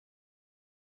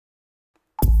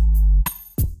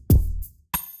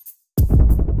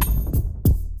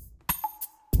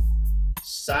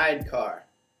sidecar.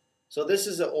 So this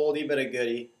is an oldie but a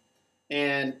goodie.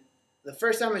 And the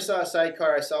first time I saw a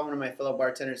sidecar, I saw one of my fellow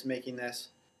bartenders making this.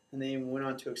 And they even went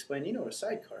on to explain, you know what a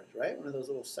sidecar is, right? One of those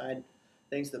little side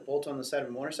things that bolt on the side of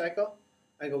a motorcycle.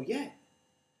 I go, yeah.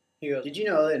 He goes, did you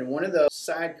know that in one of those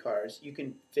sidecars, you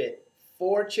can fit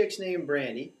 4 chicks named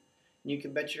Brandy, and you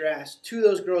can bet your ass 2 of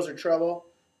those girls are trouble,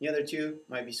 the other 2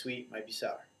 might be sweet, might be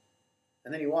sour.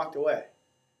 And then he walked away.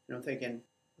 And I'm thinking,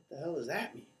 what the hell does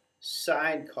that mean?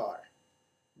 Sidecar.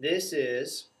 This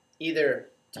is either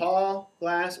tall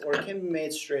glass or it can be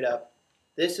made straight up.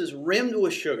 This is rimmed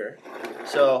with sugar.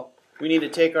 So we need to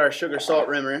take our sugar salt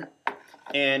rimmer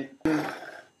and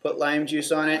put lime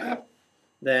juice on it,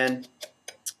 then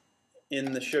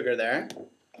in the sugar there,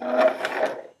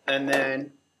 and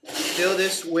then fill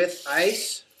this with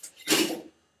ice.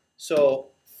 So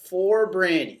 4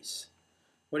 brandies.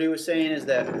 What he was saying is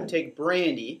that take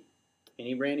brandy,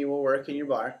 any brandy will work in your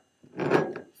bar,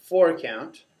 4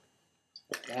 count,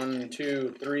 1,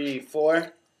 2, 3,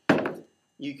 4.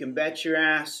 You can bet your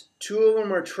ass 2 of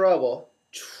them are trouble.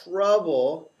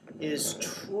 Trouble is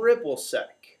triple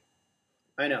sec.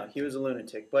 I know, he was a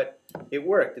lunatic, but it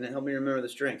worked and it helped me remember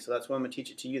this drink, so that's why I'm going to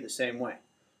teach it to you the same way.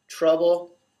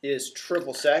 Trouble is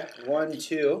triple sec, 1,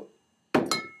 2.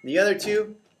 The other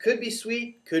 2 could be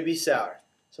sweet, could be sour.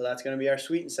 So that's going to be our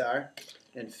sweet and sour,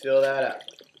 and fill that up.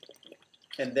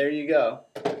 And there you go.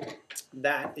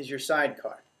 That is your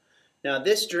sidecar. Now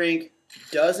this drink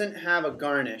doesn't have a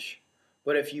garnish,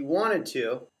 but if you wanted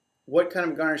to, what kind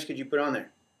of garnish could you put on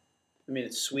there? I mean,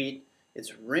 it's sweet,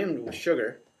 it's rimmed with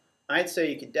sugar. I'd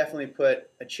say you could definitely put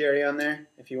a cherry on there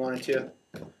if you wanted to.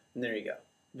 And there you go.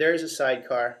 There's a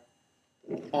sidecar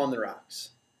on the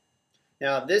rocks.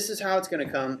 Now this is how it's going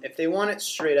to come. If they want it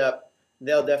straight up,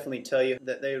 they'll definitely tell you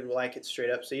that they would like it straight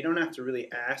up. So you don't have to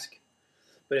really ask.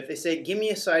 But if they say, give me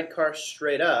a sidecar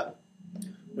straight up,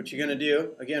 what you're going to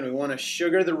do, again, we want to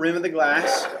sugar the rim of the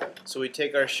glass. So we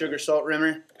take our sugar salt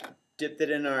rimmer, dip it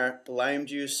in our lime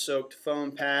juice soaked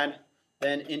foam pad,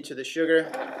 then into the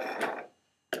sugar.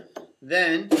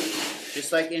 Then,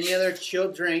 just like any other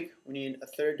chilled drink, we need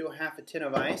 1/3 to 1/2 a tin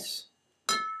of ice,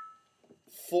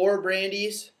 4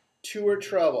 brandies, 2 are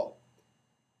trouble.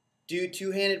 Do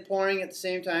 2-handed pouring at the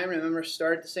same time. Remember,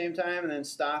 start at the same time and then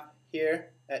stop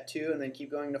here at 2 and then keep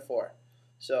going to 4.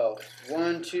 So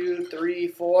 1, 2, 3,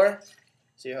 4.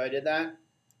 See how I did that?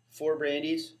 4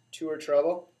 brandies, 2 are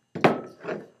trouble.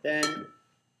 Then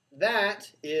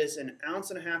that is 1.5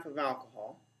 ounces of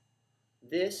alcohol.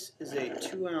 This is a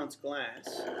 2-ounce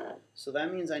glass, so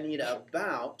that means I need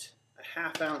about a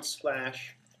 1/2 ounce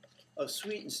splash of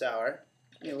sweet and sour,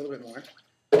 maybe a little bit more,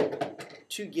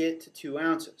 to get to 2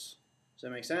 ounces. Does that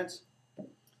make sense?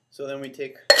 So then we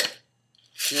take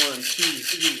 1, 2,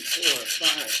 3, 4,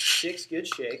 5, 6 good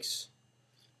shakes,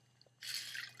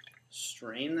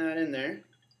 strain that in there,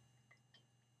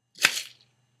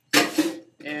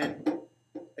 and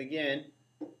again,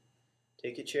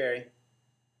 take a cherry,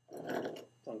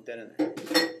 plunk that in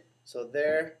there. So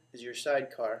there is your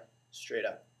sidecar straight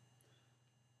up.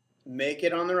 Make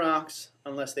it on the rocks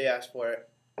unless they ask for it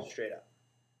straight up.